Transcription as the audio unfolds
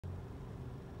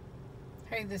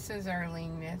Hey, this is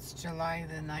Arlene. It's July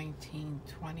the 19th,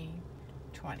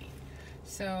 2020.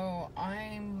 So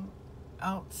I'm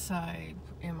outside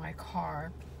in my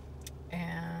car,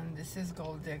 and this is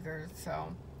Gold Digger.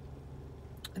 So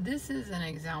this is an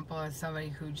example of somebody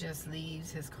who just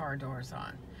leaves his car doors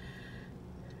on,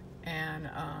 and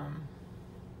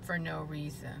for no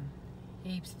reason.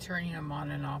 He keeps turning them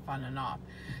on and off, on and off.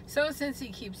 So since he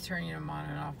keeps turning them on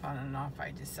and off, on and off,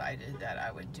 I decided that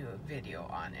I would do a video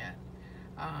on it.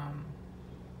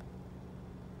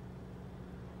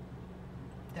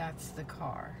 That's the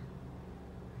car.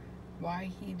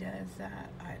 Why he does that,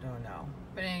 I don't know.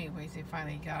 But anyways, they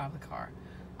finally got out of the car.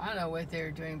 I don't know what they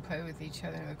were doing, play with each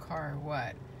other in the car or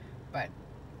what. But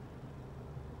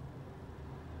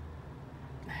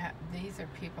these are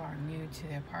people are new to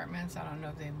the apartments. I don't know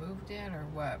if they moved in or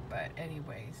what. But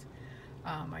anyways,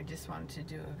 I just wanted to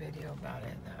do a video about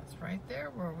it. That's right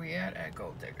there where we at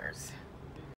Gold Diggers.